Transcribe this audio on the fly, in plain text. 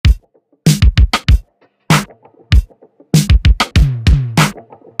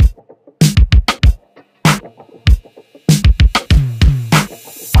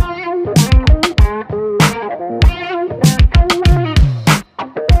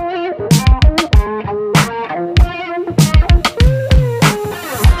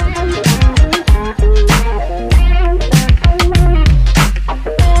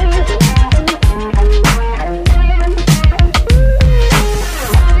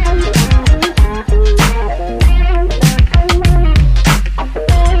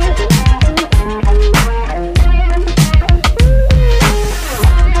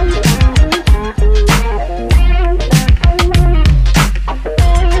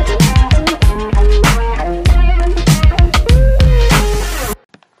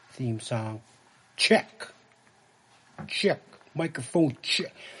sound. Check. Microphone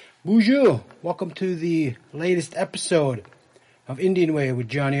check. Bonjour. Welcome to the latest episode of NDN Way with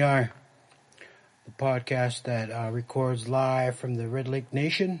Jonny R. The podcast that records live from the Red Lake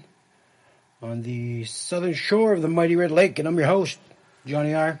Nation on the southern shore of the mighty Red Lake. And I'm your host,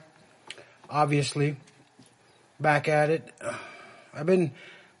 Jonny R. Obviously, back at it. I've been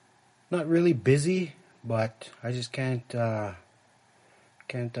not really busy, but I just can't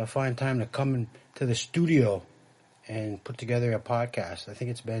find time to come to the studio and put together a podcast. I think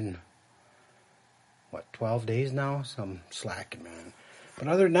it's been 12 days now, so I'm slacking, man. But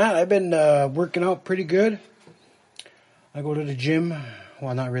other than that, I've been working out pretty good. I go to the gym.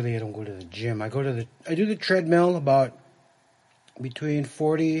 Well, not really. I don't go to the gym. I do the treadmill about between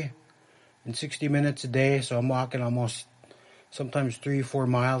 40 and 60 minutes a day. So I'm walking almost sometimes 3-4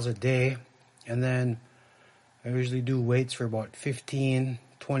 miles a day. And then I usually do weights for about 15,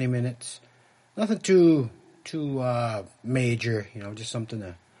 20 minutes. Nothing too major, just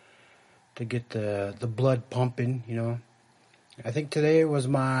something to get the blood pumping, I think today was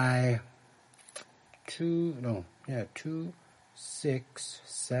my 2, 6,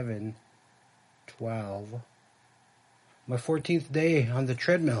 7, 12. My 14th day on the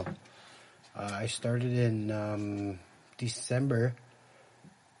treadmill. I started in December.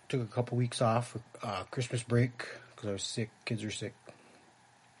 Took a couple weeks off for Christmas break because I was sick. Kids were sick.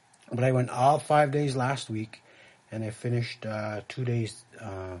 But I went all 5 days last week, and I finished 2 days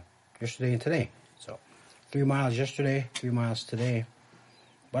yesterday and today. So 3 miles yesterday, 3 miles today.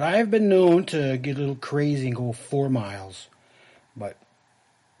 But I have been known to get a little crazy and go 4 miles. But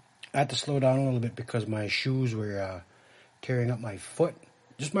I had to slow down a little bit because my shoes were tearing up my foot,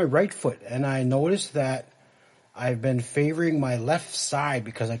 just my right foot. And I noticed that I've been favoring my left side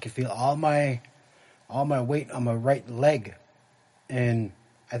because I can feel all my weight on my right leg. And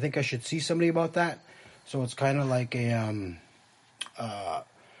I think I should see somebody about that. So it's kind of like I'm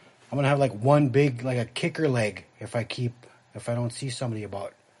going to have like one big, like a kicker leg if I don't see somebody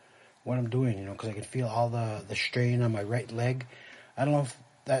about what I'm doing, because I can feel all the strain on my right leg. I don't know if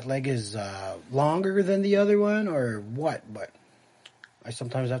that leg is longer than the other one or what, but I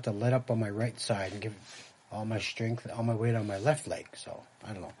sometimes have to let up on my right side and give all my strength, all my weight on my left leg. So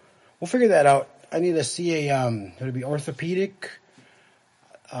I don't know. We'll figure that out. I need to see it'll be orthopedic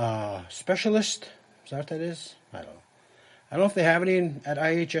specialist. Is that what that is? I don't know. I don't know if they have any at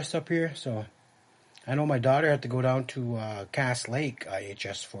IHS up here. So I know my daughter had to go down to Cass Lake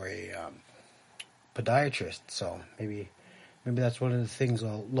IHS for a podiatrist. So maybe that's one of the things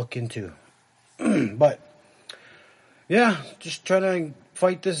I'll look into. But yeah, just trying to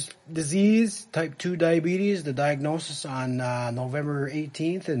fight this disease, type 2 diabetes, the diagnosis on November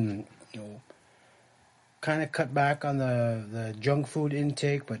 18th, and kind of cut back on the junk food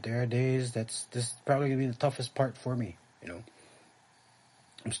intake. But there are days this is probably gonna be the toughest part for me.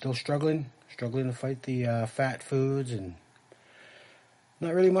 I'm still struggling to fight the fat foods, and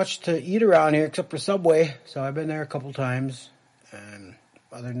not really much to eat around here except for Subway. So I've been there a couple times, and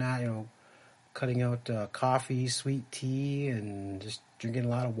other than that, cutting out coffee, sweet tea, and just drinking a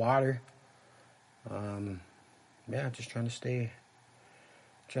lot of water. Just trying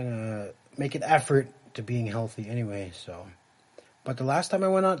to make an effort to being healthy anyway. So, but the last time I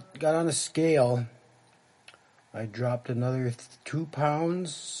got on a scale, I dropped another 2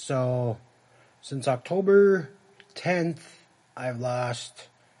 pounds. So since October 10th, I've lost,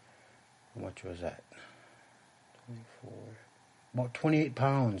 how much was that? 24. About 28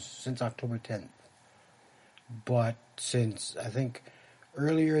 pounds since October 10th. But since, I think,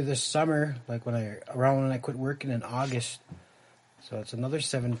 earlier this summer, like when I quit working in August, so it's another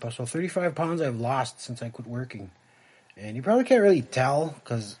 7 pounds. So 35 pounds I've lost since I quit working. And you probably can't really tell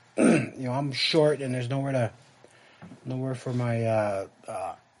because, I'm short and there's nowhere for my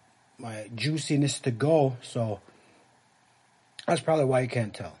my juiciness to go. So that's probably why you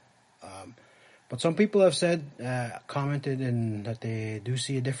can't tell. But some people have said, commented, and that they do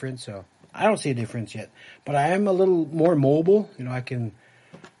see a difference. So I don't see a difference yet. But I am a little more mobile. I can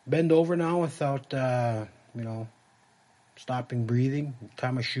bend over now without, stopping breathing,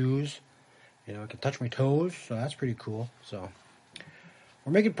 tie my shoes. I can touch my toes. So that's pretty cool. So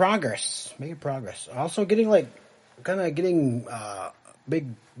we're making progress. Also getting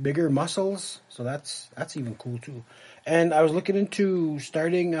bigger muscles. So that's even cool too. And I was looking into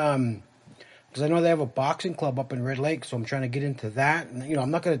starting, because I know they have a boxing club up in Red Lake, so I'm trying to get into that. And,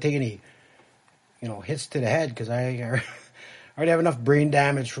 I'm not going to take any, hits to the head because I already have enough brain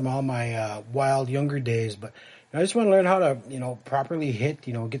damage from all my wild younger days. But I just want to learn how to, properly hit,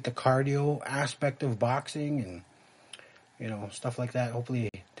 get the cardio aspect of boxing and, stuff like that. Hopefully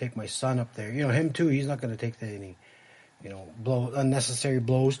take my son up there. Him too. He's not going to take any, unnecessary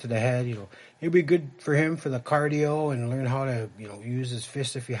blows to the head. It'd be good for him for the cardio and learn how to, use his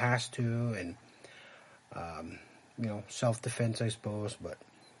fist if he has to, and self-defense, I suppose. But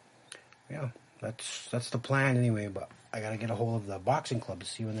yeah, that's the plan anyway. But I got to get a hold of the boxing club to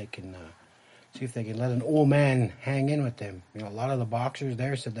see when they can. See if they can let an old man hang in with them. A lot of the boxers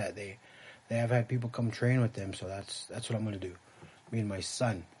there said that they have had people come train with them, so that's what I'm going to do, me and my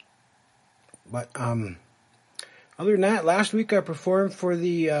son. But other than that, last week I performed for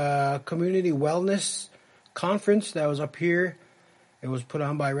the Community Wellness Conference that was up here. It was put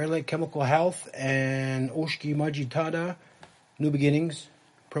on by Red Lake Chemical Health and Oshki Majitada, New Beginnings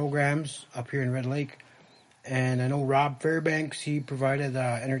programs up here in Red Lake. And I know Rob Fairbanks, he provided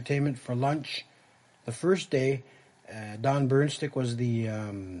entertainment for lunch the first day. Don Burnstick was the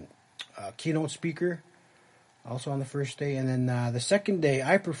keynote speaker also on the first day. And then the second day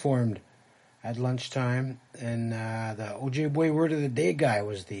I performed at lunchtime. And the Ojibwe Word of the Day guy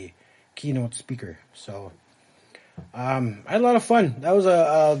was the keynote speaker. So I had a lot of fun. That was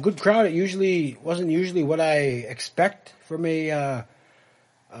a good crowd. It wasn't usually what I expect from a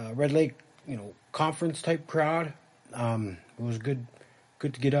Red Lake, conference type crowd. It was good to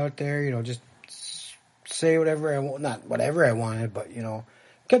get out there, just say whatever I want, not whatever I wanted, but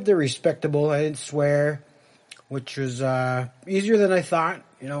kept it respectable. I didn't swear, which was easier than I thought.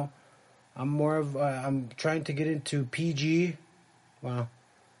 I'm trying to get into PG. Well,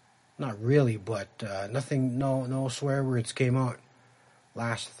 not really, but nothing, no swear words came out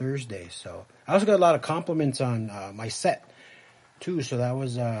last Thursday. So I also got a lot of compliments on my set too, so that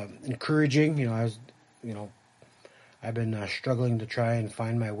was encouraging. I've been struggling to try and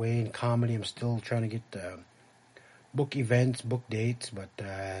find my way in comedy. I'm still trying to get book events, book dates, but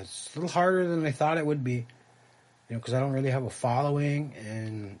it's a little harder than I thought it would be, because I don't really have a following,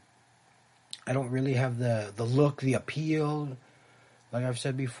 and I don't really have the look, the appeal, like I've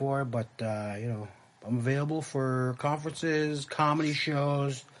said before, but I'm available for conferences, comedy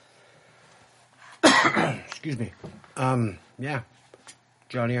shows. Excuse me. Yeah.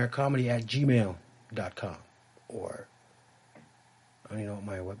 Jonny R Comedy at gmail.com, or I don't even know what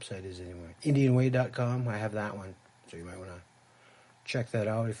my website is anymore. NDNWay.com. I have that one, so you might want to check that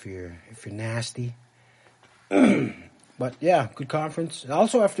out if you're nasty. But yeah, good conference. And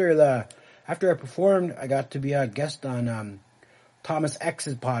also after I performed, I got to be a guest on Thomas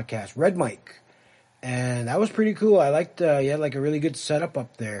X's podcast, Red Mike, and that was pretty cool. I liked he had like a really good setup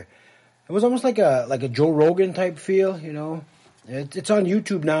up there. It was almost like a Joe Rogan type feel, It's on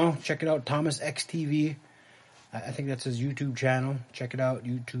YouTube now. Check it out, Thomas X TV. I think that's his YouTube channel. Check it out,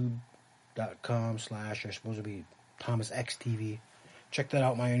 youtube.com/ I suppose it'll be Thomas X TV. Check that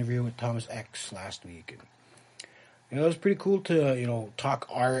out, my interview with Thomas X last week. And, it was pretty cool to, talk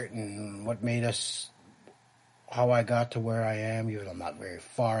art and what made us, how I got to where I am, even though I'm not very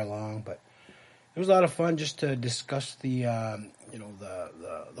far along, but it was a lot of fun just to discuss the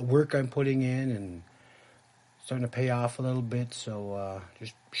work I'm putting in, and starting to pay off a little bit. So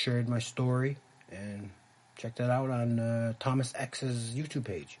just shared my story, and check that out on Thomas X's YouTube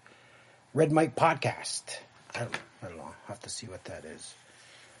page, Red Mike Podcast. I don't know. I'll have to see what that is.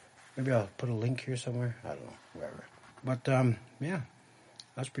 Maybe I'll put a link here somewhere. I don't know, wherever. But yeah,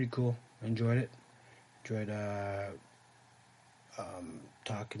 that's pretty cool. I enjoyed it. Enjoyed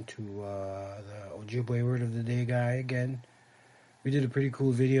talking to the Ojibwe Word of the Day guy again. We did a pretty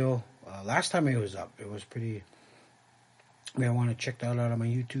cool video. Last time it was up, it was pretty... I want to check that out on my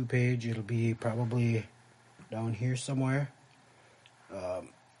YouTube page. It'll be probably down here somewhere.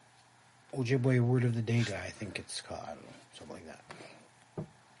 Ojibwe Word of the Day guy, I think it's called. I don't know, something like that.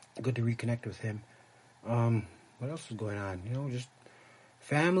 Good to reconnect with him. What else is going on? Just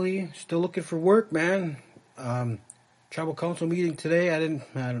family. Still looking for work, man. Tribal council meeting today.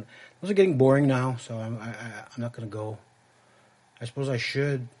 Those are getting boring now, so I'm not going to go. I suppose I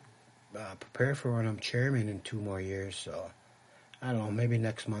should prepare for when I'm chairman in 2 more years, so I don't know, maybe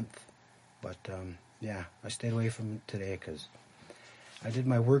next month. But yeah, I stayed away from it today because I did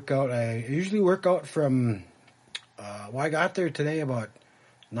my workout. I usually work out from, I got there today about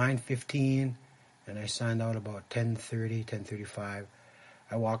 9:15, and I signed out about 10:30, 10:35.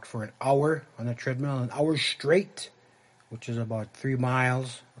 I walked for an hour on the treadmill, an hour straight, which is about 3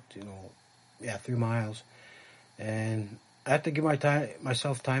 miles, 3 miles. And I had to give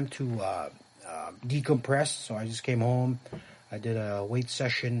myself time to decompress, so I just came home. I did a weight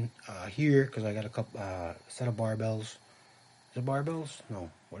session here because I got a couple set of barbells. Is it barbells? No,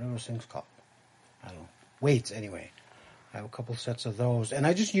 what are those things called? I don't know. Weights, anyway. I have a couple sets of those. And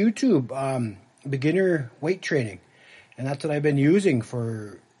I just YouTube beginner weight training. And that's what I've been using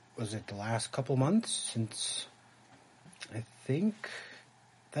for was it the last couple months since, I think,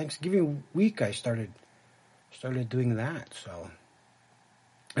 Thanksgiving week I started doing that. So,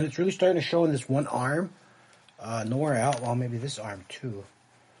 and it's really starting to show in this one arm. Nowhere out. Well, maybe this arm too.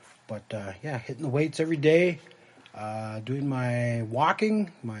 But yeah, hitting the weights every day, doing my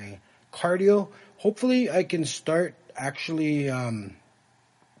walking, my cardio. Hopefully, I can start actually,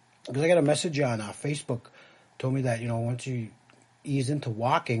 because I got a message on Facebook, told me that once you ease into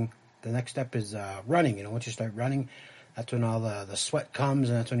walking, the next step is running. Once you start running, that's when all the sweat comes,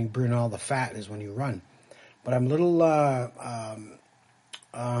 and that's when you burn all the fat, is when you run. But I'm a little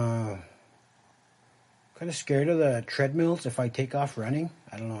kind of scared of the treadmills if I take off running.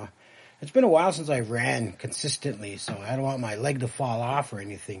 I don't know. It's been a while since I ran consistently, so I don't want my leg to fall off or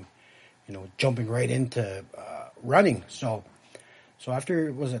anything, jumping right into running. So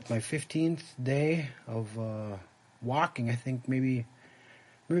after, was it my 15th day of walking, I think maybe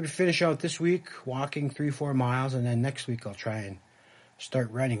finish out this week walking 3-4 miles, and then next week I'll try and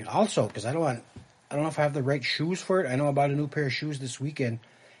start running. Also, because I don't know if I have the right shoes for it. I know I bought a new pair of shoes this weekend,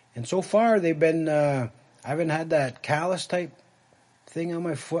 and so far they've been, I haven't had that callus type thing on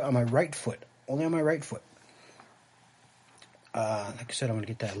my foot, on my right foot, only on my right foot. Like I said, I'm going to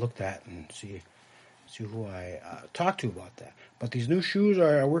get that looked at and see who I talk to about that. But these new shoes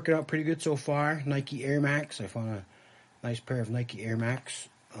are working out pretty good so far. Nike Air Max. I found a nice pair of Nike Air Max.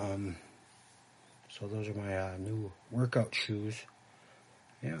 So those are my new workout shoes.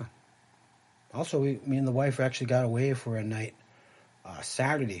 Yeah. Also, me and the wife actually got away for a night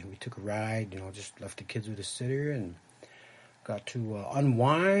Saturday. We took a ride, just left the kids with a sitter and got to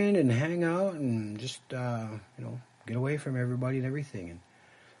unwind and hang out and just, get away from everybody and everything. And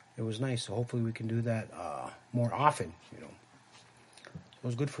it was nice. So hopefully we can do that more often, It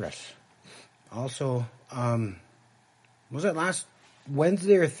was good for us. Also, was it last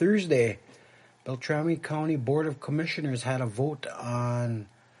Wednesday or Thursday? Beltrami County Board of Commissioners had a vote on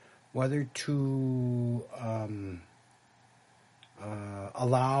whether to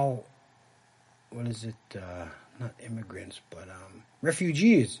allow, not immigrants, but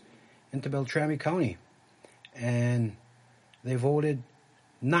refugees into Beltrami County. And they voted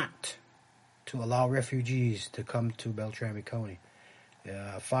not to allow refugees to come to Beltrami County.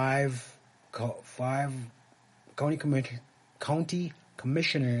 Five county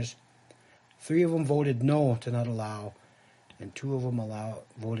commissioners, 3 of them voted no to not allow, and 2 of them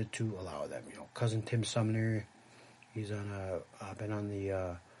voted to allow them. Cousin Tim Sumner, he's been on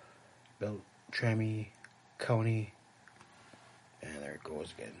the Beltrami County, and there it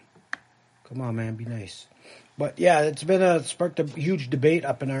goes again. Come on, man, be nice. But yeah, it's been sparked a huge debate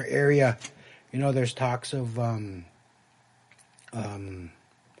up in our area. There's talks of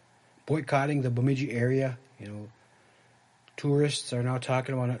boycotting the Bemidji area. Tourists are now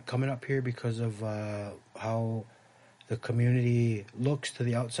talking about it coming up here because of how the community looks to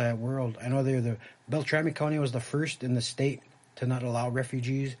the outside world. I know Beltrami County was the first in the state to not allow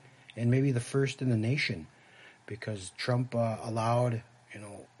refugees, and maybe the first in the nation, because Trump allowed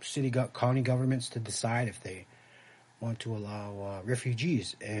county governments to decide if they want to allow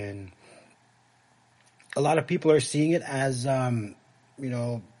refugees. And a lot of people are seeing it as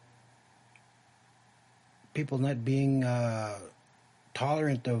people not being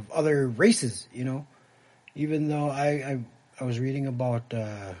tolerant of other races, even though I was reading about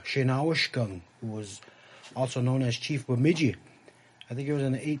Shenawashkung, who was also known as Chief Bemidji. I think it was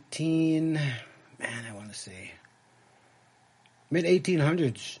in the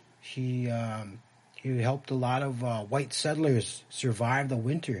mid-1800s. He helped a lot of white settlers survive the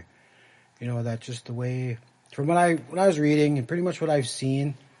winter. That's just the way, from what I was reading and pretty much what I've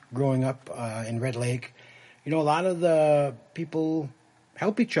seen growing up in Red Lake, a lot of the people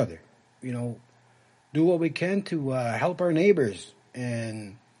help each other, do what we can to help our neighbors.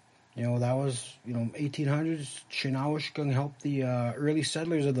 And, that was, 1800s, Shenawashkung helped the early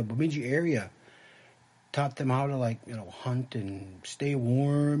settlers of the Bemidji area, taught them how to hunt and stay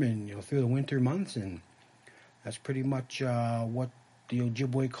warm and, through the winter months. And that's pretty much what the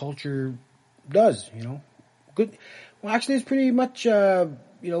Ojibwe culture does, Good. Well, actually, it's pretty much,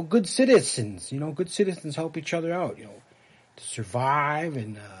 good citizens. Good citizens help each other out, to survive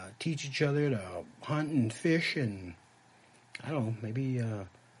and teach each other to hunt and fish. And I don't know, maybe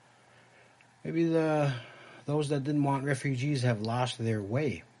those that didn't want refugees have lost their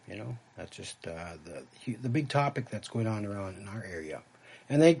way. That's just the big topic that's going on around in our area.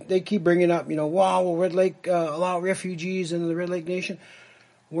 And they keep bringing up, wow, will Red Lake allow refugees into the Red Lake Nation?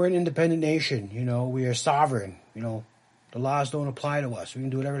 We're an independent nation, we are sovereign, the laws don't apply to us. We can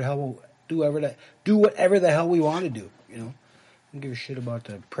do whatever the hell we want to do, don't give a shit about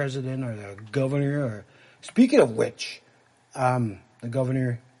the president or the governor. Or speaking of which, the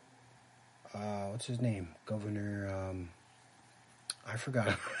governor, what's his name? Governor, I forgot.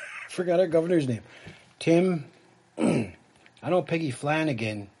 I forgot our governor's name. Tim, I know Peggy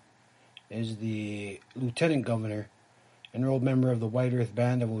Flanagan is the lieutenant governor, enrolled member of the White Earth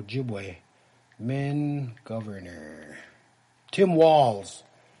Band of Ojibwe. Governor. Tim Walz.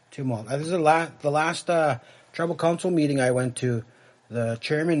 Tim Walz. This is the last tribal council meeting I went to. The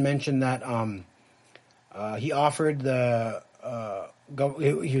chairman mentioned that he offered the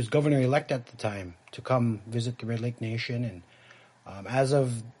he was governor-elect at the time to come visit the Red Lake Nation, and as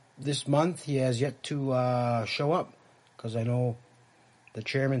of this month, he has yet to show up, because I know the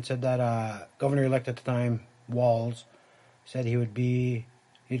chairman said that governor-elect at the time, Walz, said he'd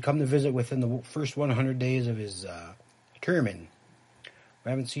come to visit within the first 100 days of his term, and I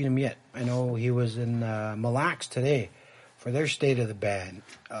haven't seen him yet. I know he was in Mille Lacs today for their State of the Band.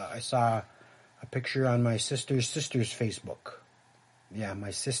 I saw a picture on my sister's Facebook. Yeah,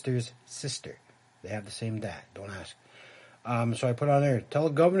 my sister's sister. They have the same dad. Don't ask. So I put on there, tell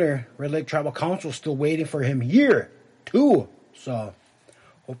the governor, Red Lake Tribal Council still waiting for him here, too. So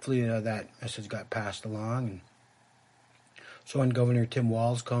hopefully that message got passed along. And so when Governor Tim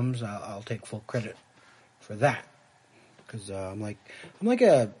Walz comes, I'll take full credit for that. Because I'm like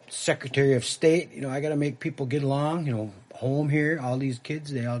a Secretary of State. You know, I got to make people get along. You know, home here, all these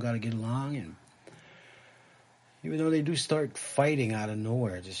kids, they all got to get along. And even though they do start fighting out of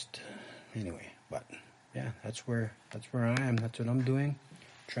nowhere, anyway. But yeah, that's where I am. That's what I'm doing,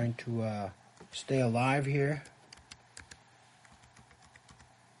 trying to stay alive here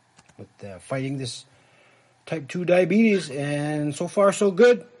with fighting this type 2 diabetes, and so far so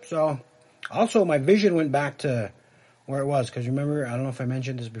good. So also my vision went back to where it was, because remember, I don't know if I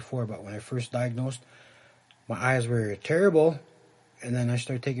mentioned this before, but when I first diagnosed, my eyes were terrible, and then I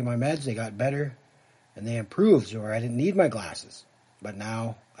started taking my meds. They got better, and they improved, or I didn't need my glasses, but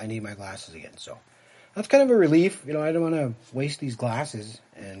now I need my glasses again. So that's kind of a relief. You know, I don't want to waste these glasses,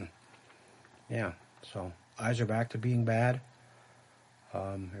 and yeah, so eyes are back to being bad.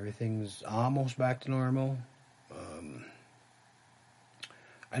 Everything's almost back to normal.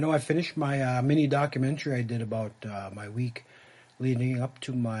 I know I finished my mini documentary I did about my week leading up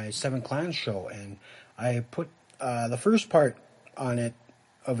to my Seven Clans show, and I put the first part of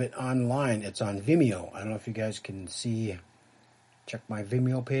it online. It's on Vimeo. I don't know if you guys can see. Check my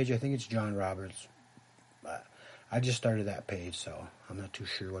Vimeo page. I think it's John Roberts. I just started that page, so I'm not too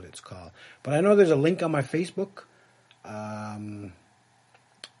sure what it's called. But I know there's a link on my Facebook.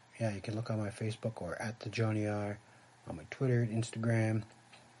 Yeah, you can look on my Facebook or at the Jonny R on my Twitter, Instagram,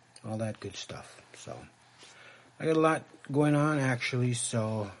 all that good stuff. So I got a lot going on actually.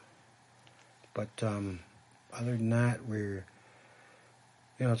 So, but other than that, it's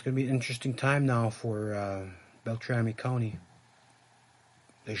going to be an interesting time now for Beltrami County.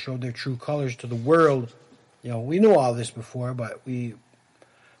 They showed their true colors to the world. You know, we know all this before, but we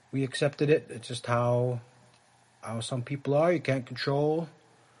accepted it. It's just how some people are. You can't control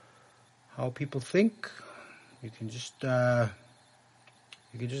how people think. You can just live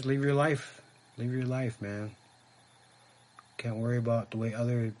your life. Live your life, man. Can't worry about the way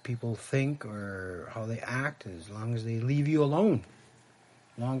other people think or how they act, as long as they leave you alone.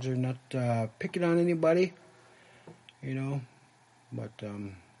 As long as they're not picking on anybody, you know. But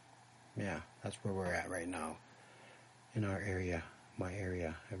yeah, that's where we're at right now in our area, my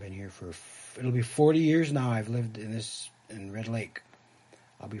area. I've been here it'll be 40 years now. I've lived in Red Lake.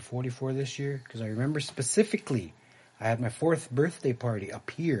 I'll be 44 this year, because I remember specifically I had my 4th birthday party up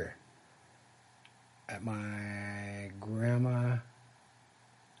here at my grandma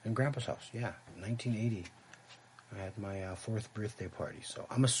and grandpa's house. Yeah, 1980. I had my 4th birthday party. So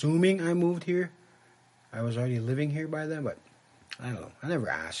I'm assuming I moved here. I was already living here by then, but I don't know. I never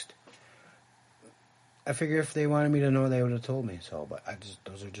asked. I figure if they wanted me to know, they would have told me. So, but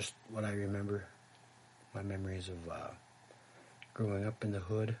those are just what I remember. My memories of growing up in the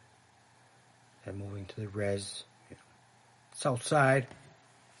hood and moving to the res, south side,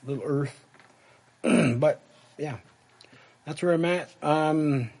 Little Earth. But yeah, that's where I'm at.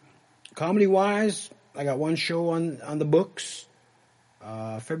 Comedy wise, I got one show on the books.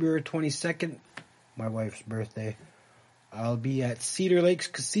 February 22nd, my wife's birthday. I'll be at Cedar Lakes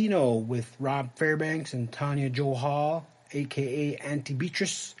Casino with Rob Fairbanks and Tanya Jo Hall, aka Auntie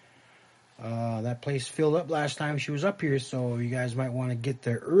Beatrice. That place filled up last time she was up here, so you guys might want to get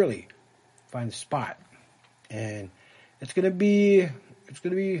there early, find a spot. And it's gonna be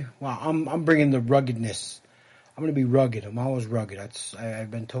wow. I'm bringing the ruggedness. I'm gonna be rugged. I'm always rugged.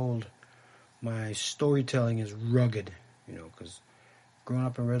 I've been told my storytelling is rugged. you know, because growing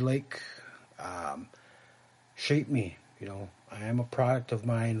up in Red Lake shaped me, you know. I am a product of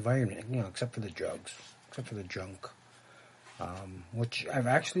my environment, you know, except for the drugs, except for the junk. Which I've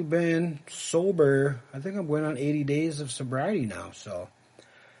actually been sober. I think I'm going on 80 days of sobriety now, so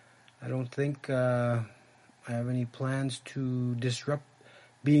I don't think I have any plans to disrupt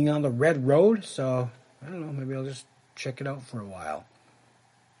being on the red road, so I don't know, maybe I'll just check it out for a while.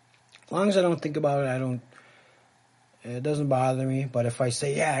 As long as I don't think about it, it doesn't bother me, but if I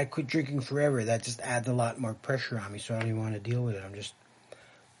say, yeah, I quit drinking forever, that just adds a lot more pressure on me, so I don't even want to deal with it. I'm just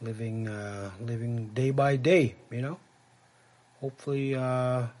living day by day, you know? Hopefully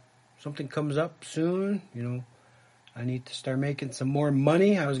something comes up soon, you know. I need to start making some more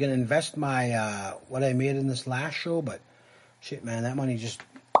money. I was going to invest my what I made in this last show, but shit, man, that money just,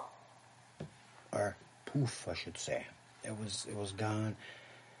 or poof, I should say. It was gone.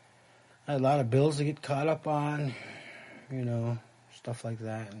 I had a lot of bills to get caught up on, you know, stuff like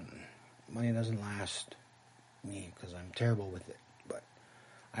that. And money doesn't last me because I'm terrible with it. But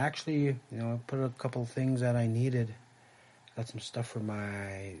I actually, you know, put a couple things that I needed. Got some stuff for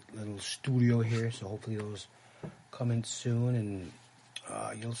my little studio here, so hopefully those come in soon, and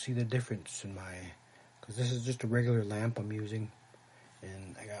you'll see the difference in my, because this is just a regular lamp I'm using,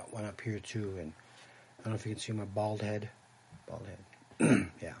 and I got one up here too, and I don't know if you can see my bald head,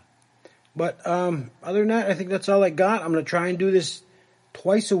 yeah. But other than that, I think that's all I got. I'm going to try and do this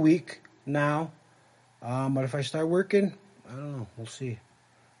twice a week now, but if I start working, I don't know, we'll see.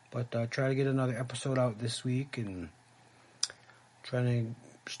 But try to get another episode out this week, and trying to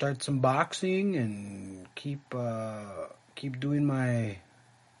start some boxing and keep doing my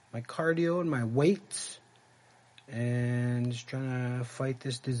cardio and my weights, and just trying to fight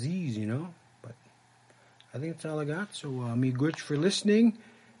this disease, you know. But I think that's all I got. So me Gwitch for listening,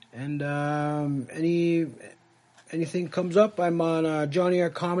 and anything comes up, I'm on Jonny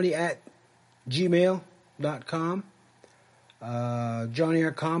R Comedy at gmail.com,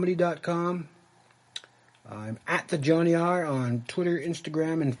 JonnyRComedy.com. I'm at the Jonny R on Twitter,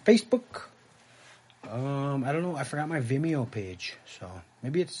 Instagram, and Facebook. I don't know. I forgot my Vimeo page, so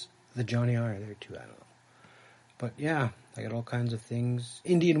maybe it's the Jonny R there too. I don't know. But yeah, I got all kinds of things.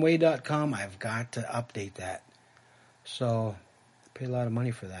 NDNWay.com. I've got to update that. So I pay a lot of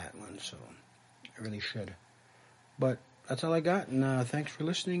money for that one, so I really should. But that's all I got, and thanks for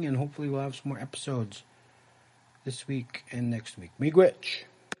listening, and hopefully we'll have some more episodes this week and next week. Me Gwitch.